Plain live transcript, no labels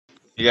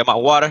You got my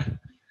water?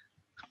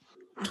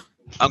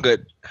 I'm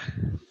good.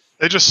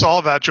 They just saw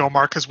that, Joe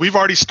Mark, because we've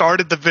already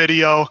started the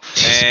video.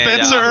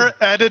 Spencer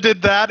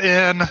edited that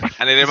in.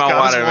 I needed my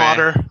water,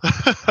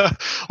 man.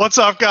 What's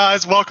up,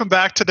 guys? Welcome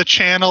back to the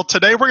channel.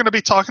 Today, we're going to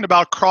be talking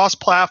about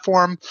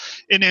cross-platform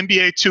in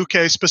NBA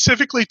 2K,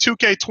 specifically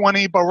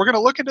 2K20, but we're going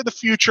to look into the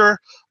future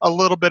a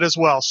little bit as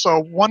well. So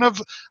one of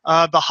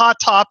the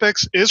hot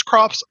topics is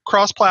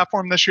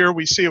cross-platform this year.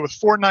 We see it with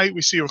Fortnite.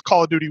 We see it with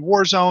Call of Duty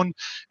Warzone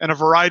and a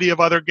variety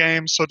of other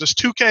games. So does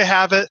 2K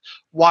have it?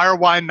 Why or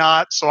why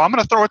not? So I'm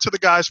going to throw it to the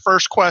guys.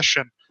 First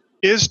question.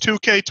 Is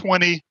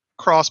 2K20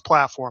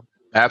 cross-platform?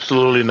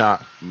 Absolutely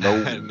not.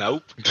 Nope.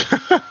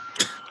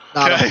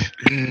 Okay.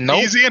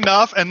 Nope. Easy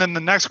enough. And then the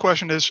next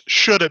question is,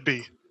 should it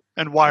be?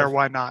 And why or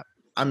why not?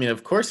 I mean,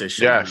 of course it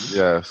should. Yes. Be.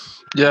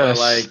 Yes. Yes.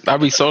 Like, that'd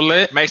be so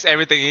lit. Makes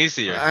everything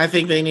easier. I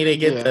think they need to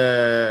get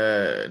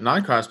the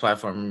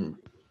non-cross-platform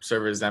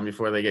servers down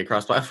before they get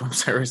cross-platform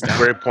servers down.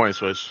 Great point,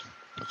 Swish.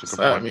 That's a good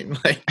point. I mean,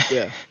 like,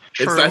 yeah,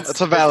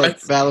 that's a valid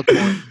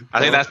point. I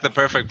think that's the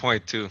perfect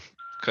point too,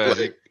 because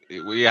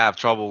we have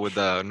trouble with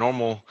the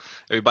normal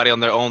everybody on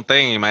their own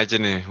thing.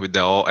 Imagine it with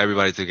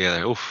everybody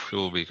together. Oof, it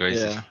will be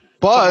crazy. Yeah,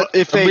 but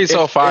if they be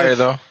so fire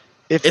though.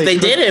 If they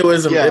did it,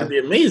 it'd be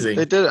amazing.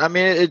 They did. I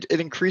mean, it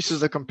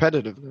increases the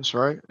competitiveness,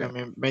 right? I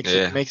mean,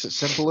 it makes it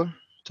simpler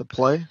to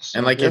play. So,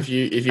 and like if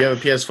you have a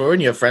PS4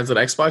 and you have friends on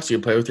Xbox, you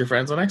play with your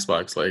friends on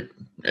Xbox. Like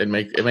it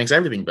makes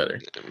everything better.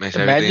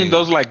 Imagine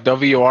those like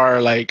WR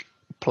like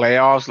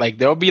playoffs. Like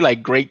there'll be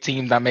like great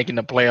teams that making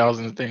the playoffs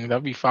and things.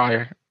 That'd be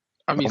fire.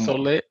 I'd be so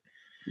lit.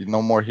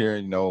 No more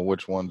hearing,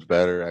 which one's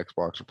better,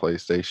 Xbox or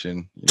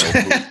PlayStation.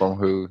 Who's from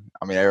who.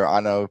 I mean, I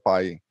know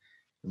probably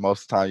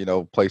most of the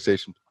time,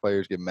 PlayStation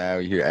players get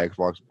mad. You hear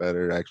Xbox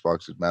better.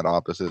 Xbox is mad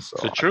opposite. So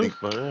it's the truth,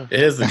 but it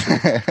is the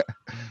truth.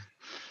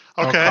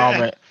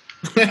 Okay.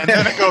 And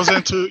then it goes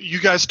into,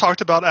 you guys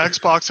talked about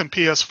Xbox and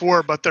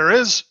PS4, but there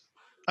is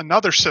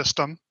another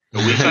system.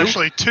 There's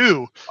actually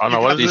two. Oh,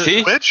 no, what is the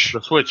it? Switch.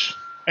 The Switch.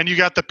 And you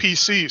got the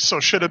PC. So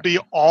should it be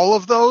all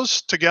of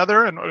those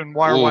together, and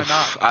why or why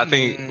not? I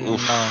think,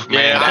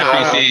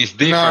 that PC is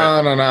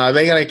different. No.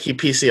 They gotta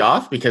keep PC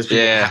off because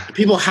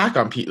people hack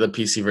on the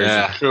PC version.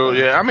 Yeah, true.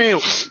 Yeah, I mean,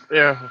 if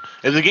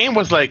the game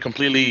was like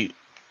completely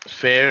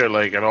fair,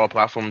 like at all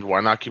platforms,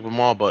 why not keep them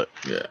all? But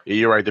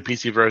you're right. The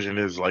PC version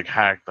is like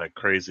hacked like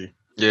crazy.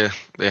 Yeah,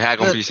 they hack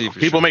on PC.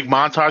 People make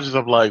montages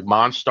of like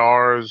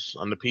Monstars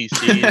on the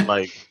PC and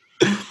like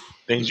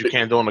things you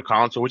can't do on the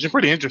console, which is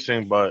pretty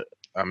interesting. But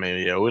I mean,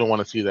 we don't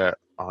want to see that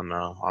on.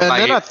 And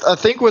then I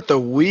think with the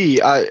Wii,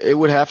 it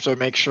would have to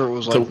make sure it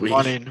was like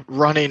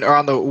running or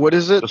on the what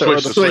is it?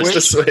 The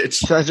Switch.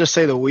 Should I just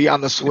say the Wii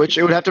on the Switch?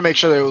 It would have to make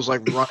sure that it was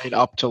like running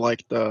up to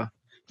like the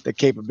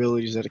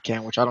capabilities that it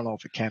can, which I don't know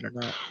if it can or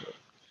not.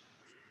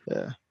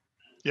 But,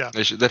 yeah.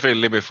 They should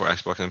definitely limit for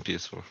Xbox and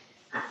PS4.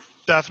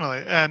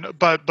 Definitely. And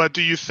but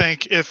do you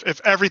think if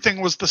everything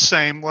was the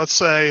same, let's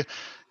say,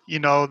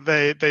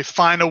 they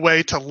find a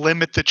way to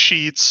limit the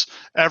cheats,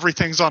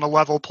 everything's on a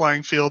level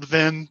playing field,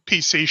 then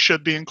PC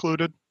should be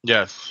included?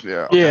 Yes.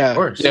 Yeah. Of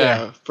course.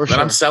 Yeah. For sure.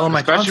 But I'm selling my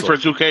especially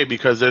console. for 2K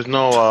because there's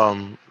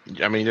no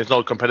there's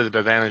no competitive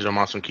advantage on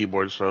mouse and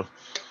keyboard, so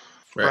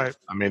right.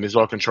 I mean, it's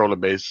all controller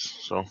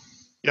based, so.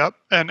 Yep,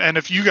 and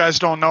if you guys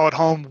don't know at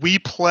home, we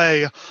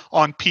play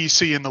on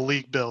PC in the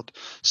league build.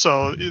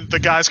 So the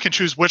guys can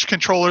choose which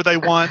controller they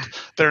want.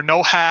 There are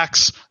no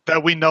hacks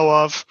that we know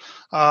of,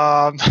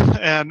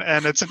 and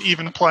it's an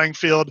even playing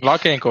field.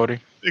 Lock in, Cody.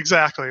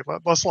 Exactly.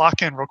 Let's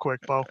lock in real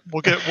quick, Bo.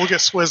 We'll get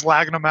Swizz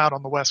lagging them out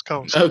on the West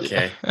Coast.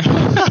 Okay.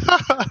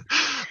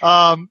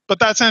 But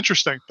that's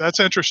interesting.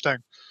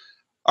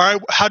 All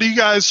right, how do you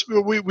guys?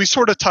 We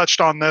sort of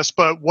touched on this,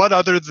 but what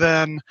other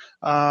than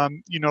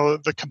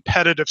the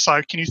competitive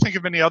side? Can you think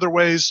of any other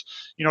ways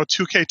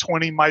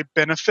 2K20 might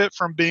benefit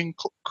from being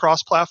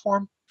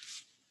cross-platform?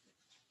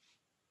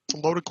 It's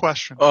a loaded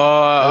question.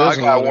 I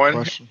got one.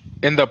 Question.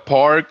 In the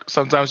park,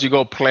 sometimes you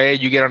go play,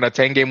 you get on a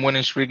 10-game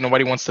winning streak.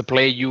 Nobody wants to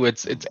play you.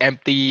 It's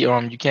empty.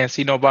 You can't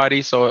see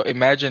nobody. So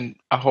imagine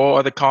a whole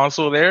other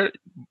console there.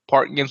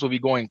 Park games will be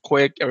going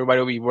quick. Everybody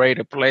will be ready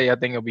to play. I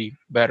think it'll be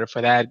better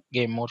for that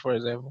game mode, for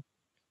example.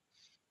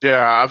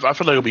 Yeah, I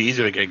feel like it'll be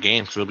easier to get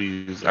games. It'll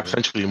be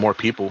essentially more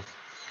people.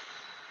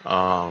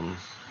 I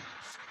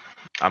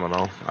don't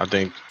know. I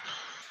think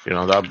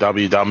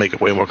that'll make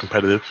it way more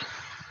competitive.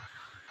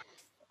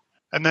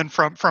 And then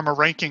from a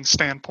ranking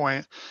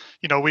standpoint,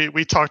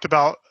 we talked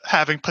about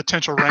having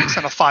potential ranks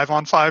in a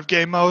 5-on-5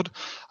 game mode.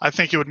 I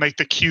think it would make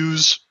the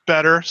queues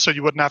better, so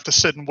you wouldn't have to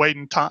sit and wait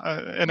in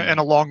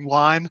a long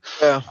line.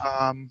 Yeah.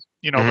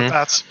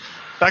 But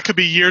that could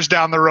be years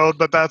down the road,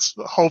 but that's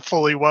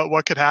hopefully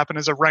what could happen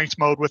is a ranked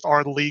mode with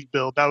our league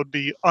build. That would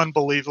be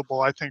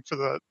unbelievable, I think, for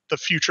the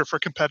future for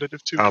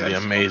competitive 2K. That'd be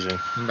amazing.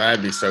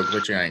 That'd be so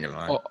glitchy, I ain't gonna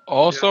lie.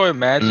 Also,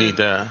 imagine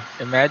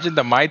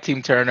the My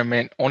Team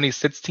tournament, only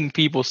 16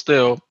 people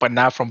still, but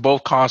not from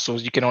both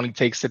consoles. You can only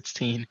take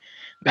 16.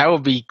 That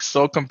would be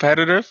so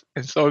competitive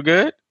and so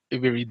good.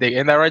 It'd be ridiculous.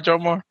 Isn't that right, Joe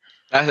Moore?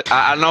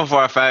 I know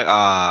for a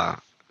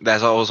fact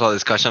there's also a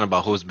discussion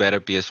about who's better,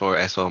 PS4 or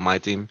Xbox on my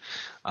team.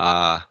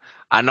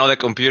 I know the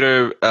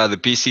computer, the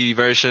PC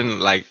version,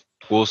 like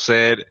Will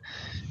said,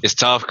 it's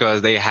tough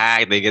because they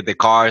hack, they get the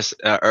cars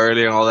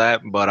early and all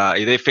that. But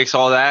if they fix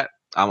all that,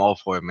 I'm all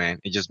for it, man.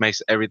 It just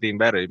makes everything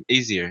better,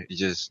 easier.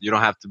 You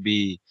don't have to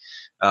be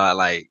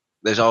like.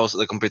 There's also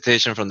the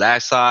competition from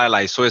that side.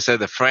 Like Swiss said,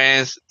 the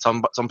friends.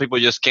 Some people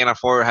just can't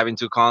afford having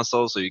two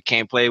consoles, so you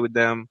can't play with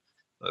them.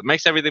 It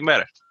makes everything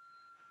better.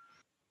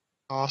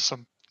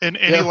 Awesome. And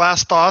any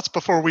last thoughts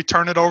before we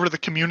turn it over to the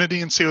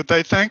community and see what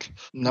they think?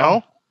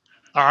 No?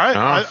 All right.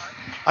 No.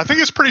 I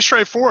think it's pretty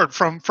straightforward.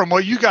 From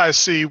what you guys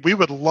see, we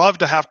would love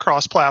to have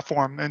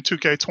cross-platform in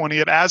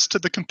 2K20. It adds to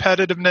the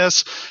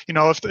competitiveness. You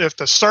know, if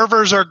the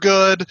servers are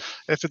good,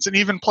 if it's an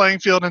even playing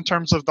field in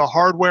terms of the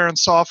hardware and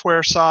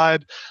software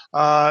side,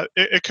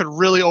 it could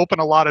really open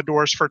a lot of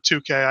doors for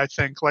 2K, I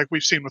think, like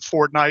we've seen with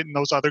Fortnite and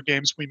those other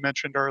games we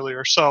mentioned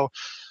earlier. So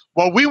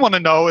what we want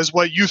to know is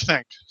what you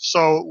think.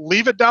 So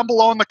leave it down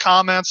below in the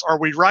comments. Are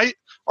we right?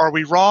 Are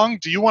we wrong?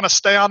 Do you want to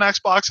stay on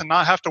Xbox and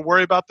not have to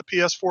worry about the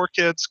PS4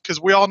 kids?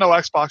 Because we all know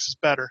Xbox is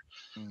better.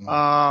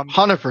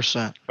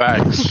 100%.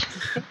 Facts.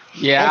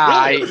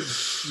 Yeah,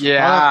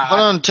 Yeah.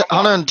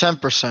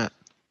 110%.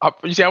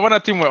 You see, I want a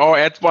team with all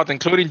Xbox,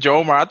 including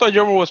Jomar. I thought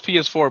Jomar was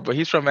PS4, but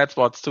he's from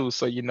Xbox too.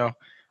 So you know,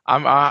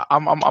 I'm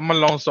a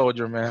lone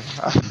soldier, man.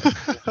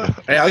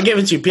 Hey, I'll give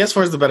it to you.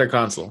 PS4 is the better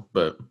console,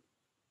 but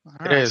All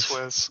right, is.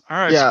 Swizz. All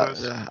right, Yeah,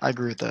 Swizz. yeah, I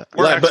agree with that.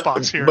 We're like,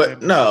 Xbox here.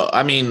 But no,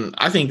 I mean,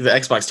 I think the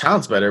Xbox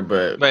talent's better,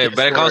 but Wait,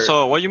 better PS4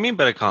 console? What do you mean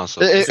better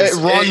console? It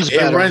runs it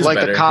better, runs like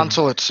better. the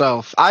console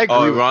itself. I agree.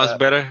 Oh, it with runs that.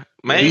 better?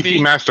 VP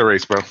Maybe. Master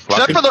Race, bro.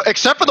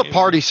 Except for the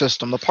party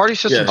system. The party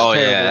system. Yeah. Oh,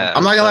 yeah.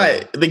 I'm not gonna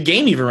lie, the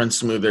game even runs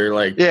smoother.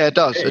 Like, Yeah, it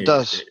does. hey, It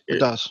does. It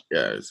does.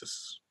 Yeah, it's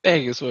just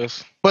Thank you,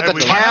 Swiss. But Hey, the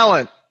we-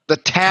 talent, the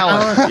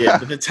talent. yeah,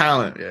 but the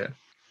talent, yeah.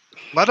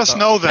 Let us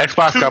know then.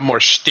 Xbox got more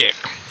shtick.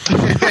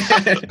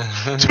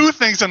 Two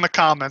things in the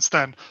comments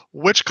then.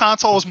 Which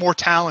console is more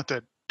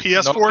talented?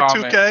 PS4 No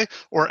comment. 2K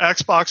or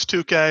Xbox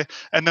 2K?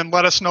 And then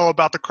let us know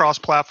about the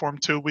cross-platform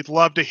too. We'd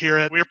love to hear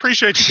it. We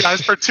appreciate you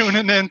guys for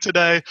tuning in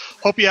today.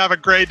 Hope you have a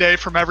great day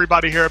from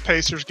everybody here at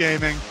Pacers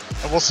Gaming,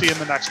 and we'll see you in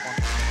the next one.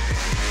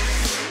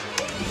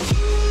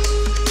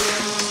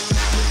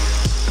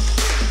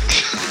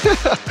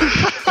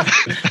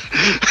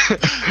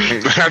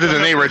 I did the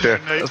name right there.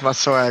 That's my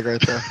swag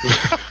right there.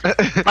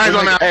 Mine's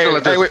on that.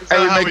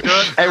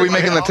 Hey, we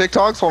making the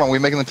TikToks? Hold on, we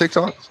making the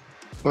TikToks?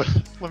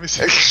 Let me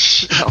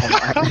see. Oh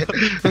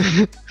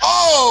my.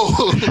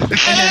 Oh!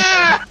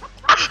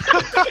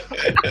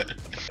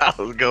 That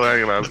was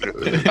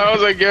good. I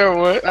was like, yeah,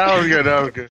 what? That was good.